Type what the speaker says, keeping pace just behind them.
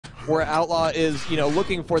where Outlaw is, you know,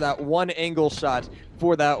 looking for that one angle shot,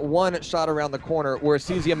 for that one shot around the corner, where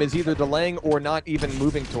CZM is either delaying or not even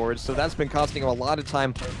moving towards. So that's been costing him a lot of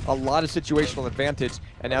time, a lot of situational advantage,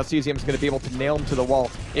 and now CZM is going to be able to nail him to the wall,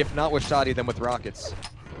 if not with Shoddy, then with rockets.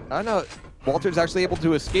 I don't know, Walter's actually able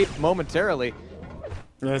to escape momentarily.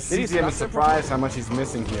 Yeah, CZM is surprised how much he's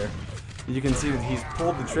missing here. You can see that he's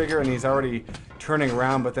pulled the trigger and he's already turning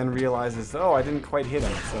around, but then realizes, oh, I didn't quite hit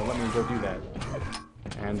him, so let me go do that.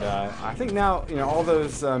 And I think now, you know, all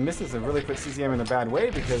those misses have really put CZM in a bad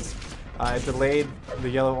way because it delayed the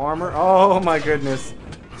yellow armor. Oh my goodness.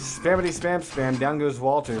 Spammity spam spam. Down goes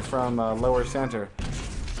Walter from lower center.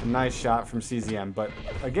 A nice shot from CZM. But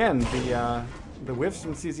again, the whiffs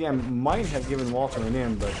from CZM might have given Walter an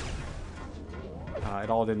in, but it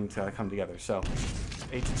all didn't come together. So,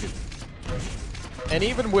 8-2. And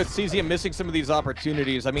even with CZM missing some of these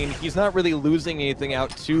opportunities, I mean, he's not really losing anything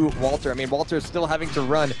out to Walter. I mean, Walter is still having to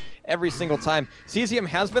run every single time. CZM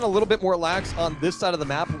has been a little bit more lax on this side of the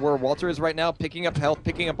map where Walter is right now, picking up health,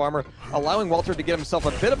 picking up armor, allowing Walter to get himself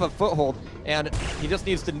a bit of a foothold, and he just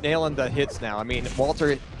needs to nail in the hits now. I mean,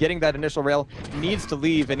 Walter getting that initial rail needs to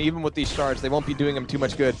leave, and even with these shards, they won't be doing him too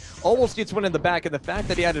much good. Almost gets one in the back, and the fact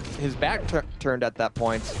that he had his back turned at that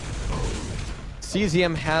point,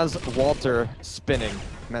 CZM has Walter spinning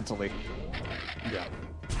mentally. Yeah.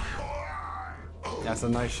 That's a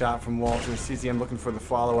nice shot from Walter. CZM looking for the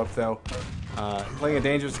follow-up, though. Playing a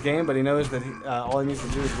dangerous game, but he knows that all he needs to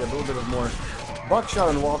do is get a little bit of more buckshot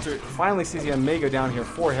on Walter. Finally, CZM may go down here.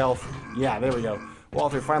 4 health. Yeah, there we go.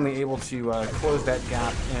 Walter finally able to close that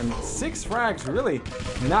gap. And 6 frags, really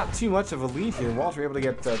not too much of a lead here. Walter able to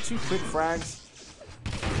get 2 quick frags.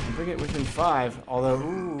 Bring it within 5, although,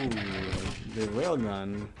 ooh, the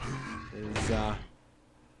railgun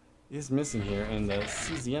is missing here, and the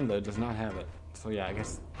CZM, though, does not have it. So, yeah, I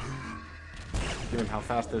guess, given how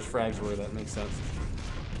fast those frags were, that makes sense.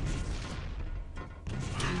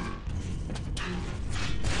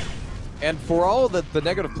 And for all the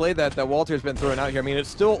negative play that Walter's been throwing out here, I mean, it's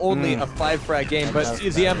still only a 5-frag game, but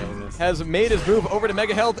CZM has made his move over to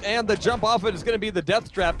Mega Health, and the jump off it is going to be the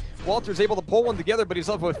Death Trap. Walter's able to pull one together, but he's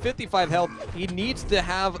left with 55 health. He needs to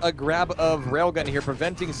have a grab of Railgun here,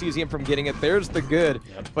 preventing CZM from getting it. There's the good,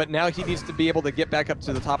 but now he needs to be able to get back up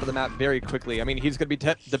to the top of the map very quickly. I mean, he's going to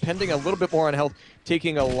be depending a little bit more on health,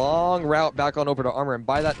 taking a long route back on over to armor, and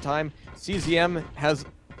by that time, CZM has,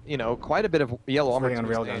 you know, quite a bit of yellow armor. On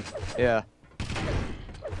Railgun. Yeah.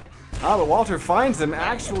 But Walter finds him.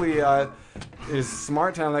 Actually, is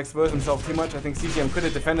smart to not expose himself too much. I think CZM could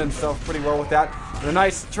have defended himself pretty well with that. But a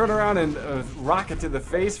nice turnaround and rocket to the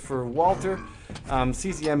face for Walter.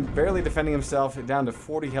 CZM barely defending himself, down to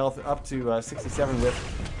 40 health, up to 67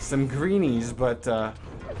 with some greenies. But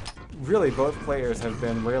really, both players have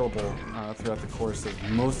been railable throughout the course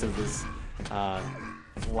of most of this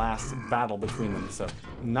last battle between them. So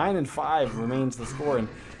 9-5 remains the score, and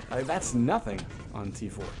that's nothing on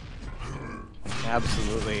T4.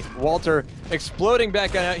 Absolutely. Walter exploding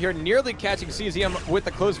back out here, nearly catching CZM with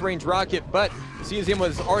the close range rocket, but CZM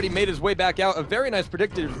was already made his way back out. A very nice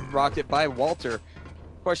predicted rocket by Walter.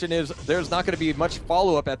 Question is, there's not going to be much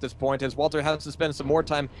follow-up at this point, as Walter has to spend some more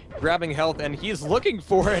time grabbing health, and he's looking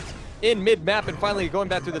for it in mid-map, and finally going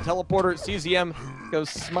back through the teleporter. CZM goes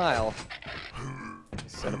smile.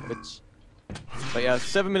 Son of a bitch. But yeah,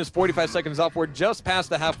 7 minutes 45 seconds off. We're just past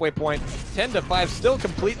the halfway point. 10-5, still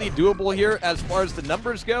completely doable here as far as the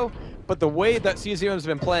numbers go. But the way that CZM has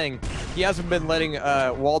been playing, he hasn't been letting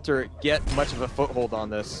Walter get much of a foothold on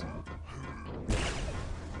this.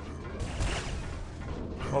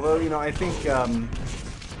 Although, you know, I think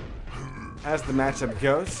as the matchup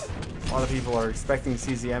goes, a lot of people are expecting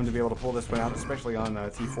CZM to be able to pull this one out, especially on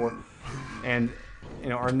T4. And, you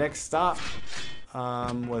know, our next stop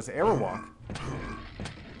was Aerowalk.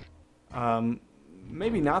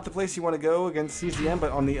 Maybe not the place you want to go against CZM,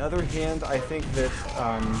 but on the other hand, I think that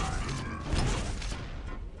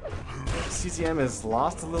CZM has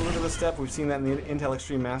lost a little bit of a step. We've seen that in the Intel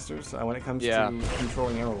Extreme Masters when it comes to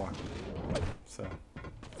controlling Aerowalk. So.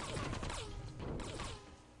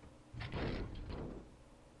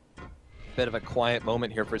 Bit of a quiet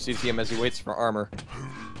moment here for CZM as he waits for armor.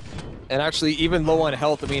 And actually, even low on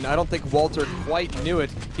health, I mean, I don't think Walter quite knew it.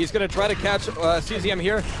 He's going to try to catch CZM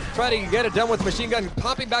here, try to get it done with machine gun,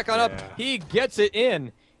 popping back on up. He gets it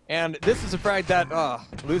in. And this is a frag that,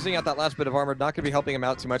 losing out that last bit of armor, not going to be helping him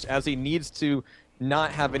out too much, as he needs to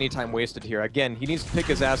not have any time wasted here. Again, he needs to pick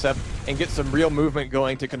his ass up and get some real movement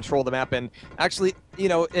going to control the map. And actually, you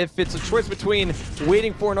know, if it's a choice between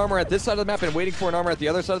waiting for an armor at this side of the map and waiting for an armor at the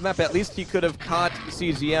other side of the map, at least he could have caught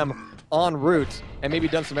CZM en route and maybe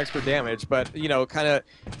done some extra damage, but, you know, kind of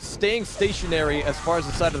staying stationary as far as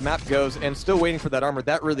the side of the map goes and still waiting for that armor,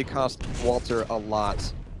 that really cost Walter a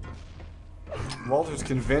lot. Walter's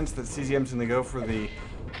convinced that CZM's going to go for the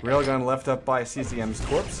railgun left up by CZM's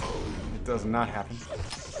corpse. It does not happen.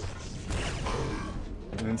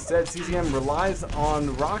 And instead, CZM relies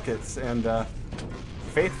on rockets, and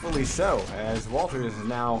faithfully so, as Walter is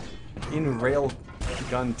now in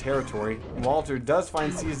railgun territory. Walter does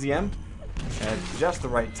find CZM at just the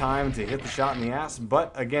right time to hit the shot in the ass,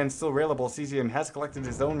 but again, still railable. CZM has collected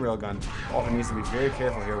his own railgun. Walter needs to be very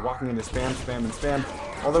careful here, walking into spam, spam, and spam.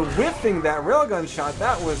 Although whiffing that railgun shot,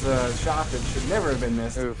 that was a shot that should never have been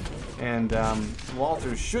missed. Oof. And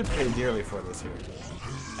Walter should pay dearly for this here.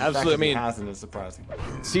 Absolutely, I mean, hasn't is surprising.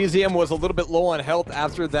 CZM was a little bit low on health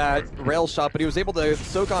after that rail shot, but he was able to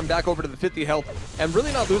soak on back over to the 50 health and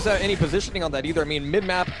really not lose out any positioning on that either. I mean,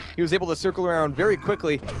 mid-map, he was able to circle around very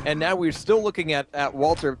quickly, and now we're still looking at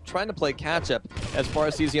Walter trying to play catch-up as far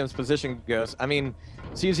as CZM's position goes. I mean,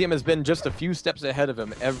 CZM has been just a few steps ahead of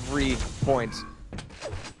him every point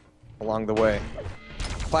along the way.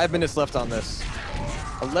 5 minutes left on this.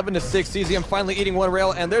 11-6, CZM finally eating one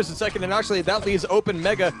rail, and there's the second, and actually that leaves open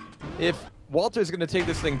Mega. If Walter's going to take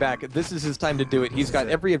this thing back, this is his time to do it. He's got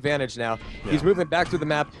every advantage now. Yeah. He's moving back through the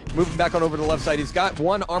map, moving back on over to the left side. He's got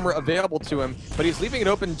one armor available to him, but he's leaving it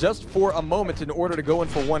open just for a moment in order to go in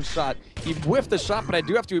for one shot. He whiffed the shot, but I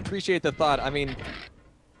do have to appreciate the thought. I mean,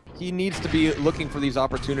 he needs to be looking for these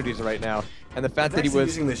opportunities right now. And the fact that he was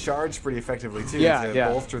using the shards pretty effectively too to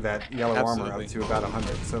bolster that yellow armor up to about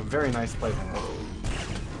 100. So very nice play from him.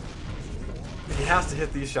 He has to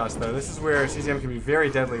hit these shots though. This is where CZM can be very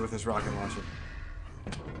deadly with his rocket launcher.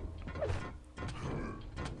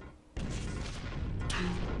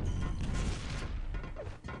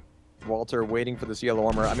 Walter waiting for this yellow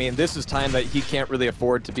armor. I mean, this is time that he can't really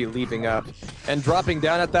afford to be leaving up. And dropping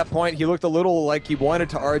down at that point, he looked a little like he wanted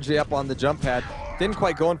to RJ up on the jump pad. Didn't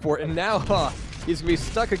quite going for it. And now, he's going to be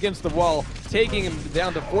stuck against the wall, taking him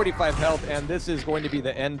down to 45 health. And this is going to be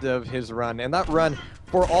the end of his run. And that run,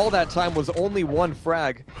 for all that time, was only one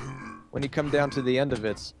frag when you come down to the end of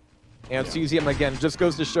it. And CZM, again, just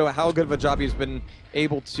goes to show how good of a job he's been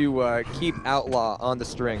able to keep Outlaw on the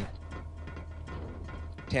string.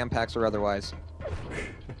 Tampax or otherwise.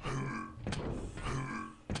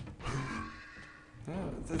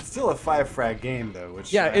 It's still a 5-frag game, though.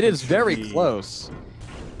 Which yeah, it is very close.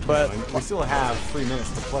 But we still have 3 minutes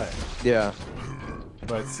to play. Yeah.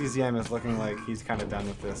 But CZM is looking like he's kind of done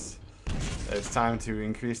with this. It's time to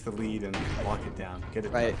increase the lead and lock it down. Get it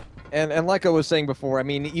right. Done. And like I was saying before, I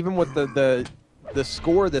mean, even with the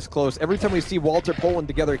score this close, every time we see Walter pulling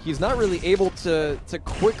together, he's not really able to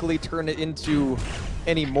quickly turn it into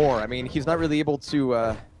any more. I mean, he's not really able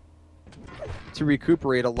to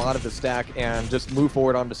recuperate a lot of the stack and just move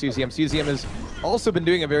forward onto CZM. CZM has also been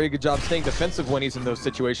doing a very good job staying defensive when he's in those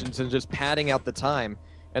situations and just padding out the time.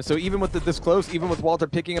 And so even with this close, even with Walter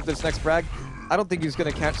picking up this next frag, I don't think he's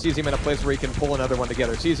going to catch CZM in a place where he can pull another one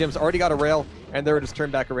together. CZM's already got a rail, and there it is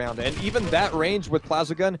turned back around. And even that range with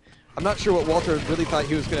Plasma Gun, I'm not sure what Walter really thought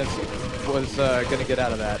he was going to get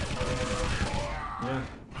out of that. Yeah.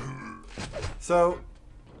 So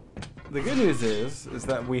the good news is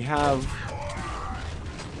that we have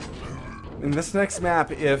in this next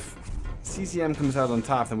map, if CZM comes out on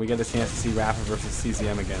top, then we get a chance to see Rafa versus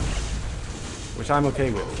CZM again, which I'm okay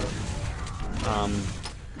with.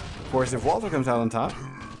 Of course, if Walter comes out on top,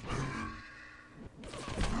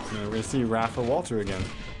 we're going to see Rafa Walter again.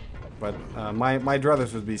 But my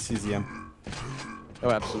druthers would be CZM. Oh,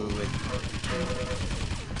 absolutely.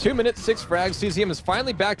 2 minutes, 6 frags. CZM is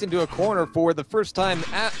finally backed into a corner for the first time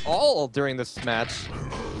at all during this match.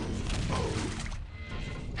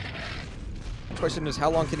 Question is, how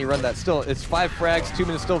long can he run that? Still, it's 5 frags, 2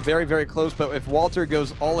 minutes, still very, very close. But if Walter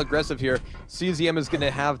goes all aggressive here, CZM is going to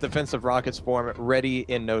have defensive rockets for him ready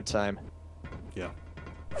in no time. Yeah.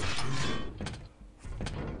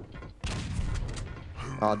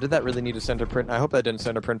 Oh, did that really need a center print? I hope that didn't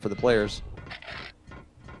center print for the players.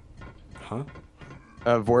 Huh?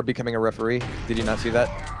 Vord becoming a referee. Did you not see that?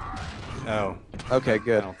 Oh. Okay,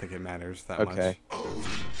 good. I don't think it matters that much. Okay.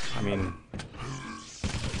 I mean,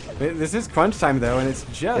 this is crunch time, though, and it's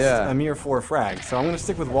just a mere 4 frags. So I'm going to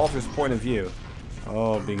stick with Walter's point of view.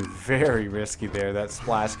 Oh, being very risky there. That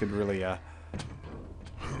splash could really knock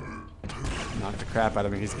the crap out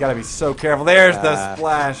of him. He's got to be so careful. There's the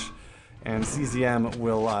splash. And CZM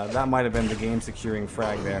will, that might have been the game securing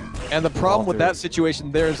frag there. And the problem with that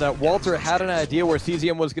situation there is that Walter had an idea where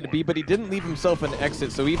CZM was going to be, but he didn't leave himself an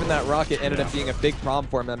exit, so even that rocket ended up being a big problem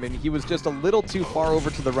for him. I mean, he was just a little too far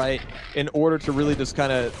over to the right in order to really just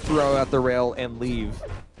kind of throw out the rail and leave.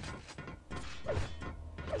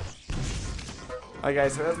 Alright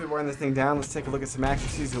guys, so as we wind this thing down, let's take a look at some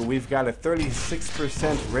accuracy. So we've got a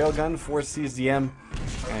 36% railgun for CZM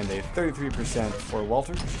and a 33% for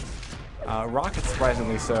Walter. Rockets,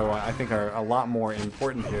 surprisingly so, I think are a lot more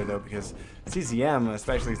important here though, because CZM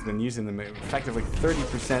especially has been using them effectively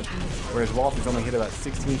 30%, whereas Walter's only hit about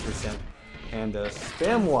 16%. And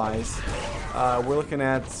spam-wise, we're looking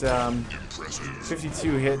at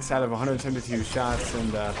 52 hits out of 172 shots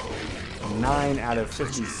and 9 out of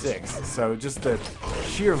 56. So just the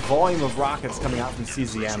sheer volume of rockets coming out from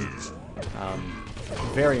CZM,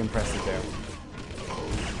 very impressive there.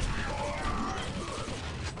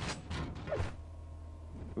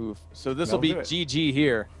 Oof. So this will be GG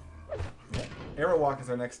here. Arrow Walk is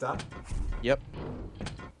our next stop. Yep.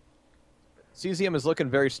 CZM is looking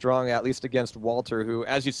very strong, at least against Walter, who,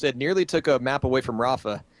 as you said, nearly took a map away from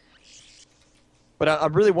Rafa. But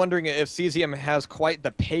I'm really wondering if CZM has quite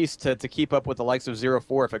the pace to keep up with the likes of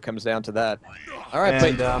 0-4 if it comes down to that. All right,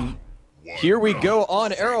 and, here we go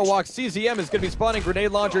on Arrow Walk. CZM is going to be spawning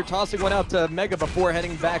grenade launcher, tossing one out to Mega before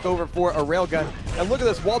heading back over for a railgun. And look at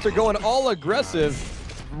this, Walter going all aggressive.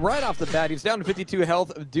 Right off the bat, he's down to 52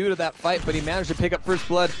 health due to that fight, but he managed to pick up first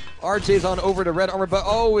blood. RJ's on over to red armor, but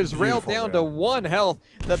is railed down to 1 health.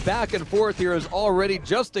 The back and forth here is already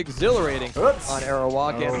just exhilarating on Arrow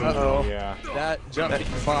Walk. And yeah. That jump being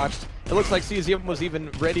botched. It looks like CZM was even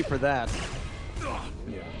ready for that.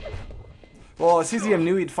 Yeah. Well, CZM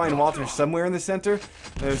knew he'd find Walter somewhere in the center.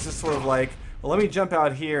 And it was just sort of like, well, let me jump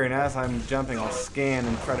out here, and as I'm jumping, I'll scan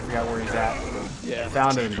and try to figure out where he's at. Yeah.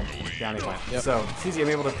 Found him. Down he went. Yep. So, CZM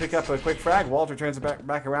able to pick up a quick frag. Walter turns it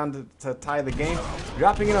back around to tie the game.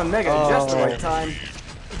 Dropping in on Mega at just the right time.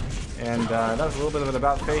 And that was a little bit of an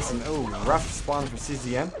about face, and rough spawn for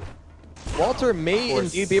CZM. Walter may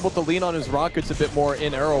indeed be able to lean on his rockets a bit more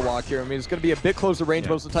in Arrow Walk here. I mean, it's going to be a bit closer range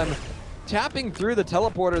most of the time. Tapping through the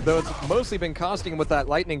teleporter, though, it's mostly been costing him with that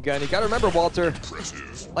lightning gun. You got to remember, Walter,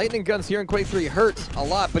 lightning guns here in Quake 3 hurts a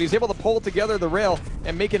lot, but he's able to pull together the rail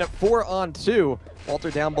and making it 4-on-2.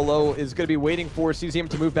 Walter down below is going to be waiting for CZM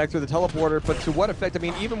to move back through the teleporter, but to what effect? I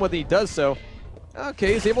mean, even when he does so,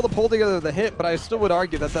 okay, he's able to pull together the hit, but I still would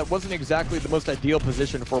argue that that wasn't exactly the most ideal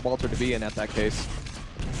position for Walter to be in at that case.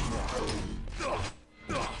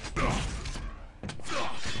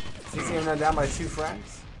 CZM now down by 2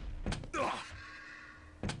 frags.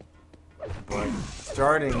 But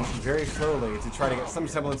starting very slowly to try to get some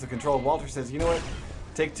semblance of control. Walter says, you know what?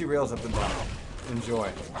 Take 2 rails up the bottom.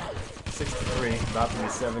 Enjoy. 63, about to be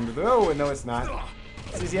 7. Oh, no, it's not.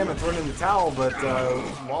 CZM had thrown in the towel, but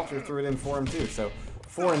Walter threw it in for him too. So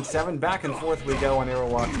 4 and 7, back and forth we go on Arrow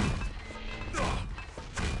Walk.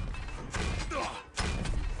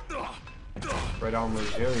 Red armor is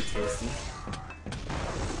very tasty.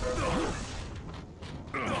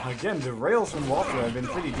 Again, the rails from Walter have been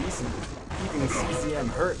pretty decent, keeping CZM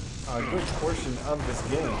hurt a good portion of this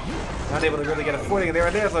game. Not able to really get a footing there.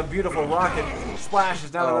 There's a beautiful rocket. Splash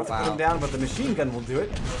is not enough to put him down, but the machine gun will do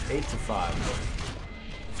it.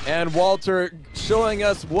 8-5. And Walter showing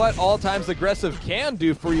us what all times aggressive can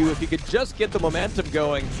do for you if he could just get the momentum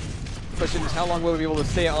going. Question is, how long will he be able to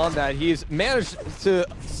stay on that? He's managed to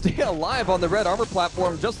stay alive on the red armor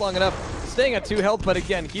platform just long enough, staying at 2 health, but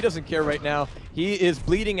again, he doesn't care right now. He is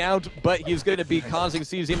bleeding out, but he's going to be causing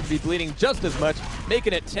CZM to be bleeding just as much,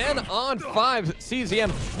 making it 10-on-5.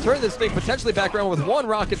 CZM turn this thing potentially back around with 1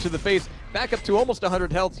 rocket to the face, back up to almost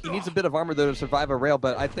 100 health. He needs a bit of armor though to survive a rail,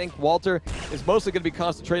 but I think Walter is mostly going to be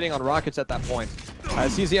concentrating on rockets at that point.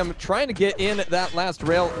 CZM trying to get in that last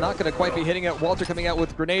rail, not going to quite be hitting it. Walter coming out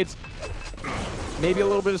with grenades. Maybe a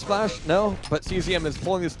little bit of splash? No, but CZM is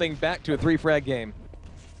pulling this thing back to a 3-frag game.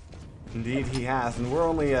 Indeed he has, and we're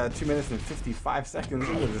only 2 minutes and 55 seconds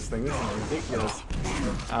into this thing. This is ridiculous.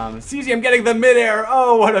 CZM getting the midair.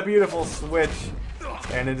 Oh, what a beautiful switch.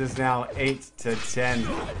 And it is now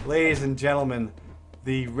 8-10. Ladies and gentlemen,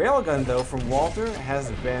 the railgun, though, from Walter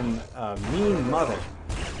has been a mean mother.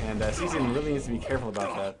 And CZM really needs to be careful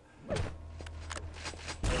about that.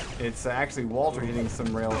 It's actually Walter hitting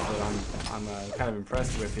some rails that I'm kind of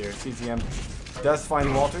impressed with here. CZM does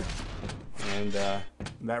find Walter. And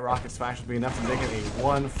that rocket smash will be enough to make it a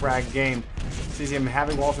 1-frag game. CZM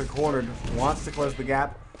having Walter cornered, wants to close the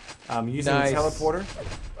gap, using the teleporter.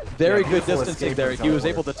 Very good distancing there. He was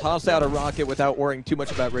able to toss out a rocket without worrying too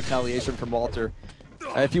much about retaliation from Walter.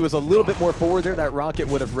 If he was a little bit more forward there, that rocket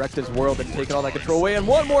would have wrecked his world and taken all that control away. And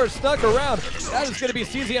one more stuck around. That is going to be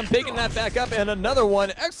CZM picking that back up, and another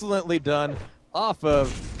one excellently done off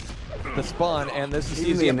of the spawn. And this is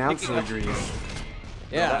Even CZM the announcer agrees.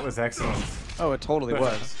 Yeah. Oh, that was excellent. Oh, it totally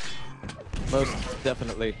was. Most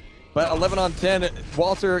definitely. But 11 on 10,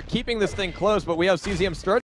 Walter keeping this thing close, but we have CZM starting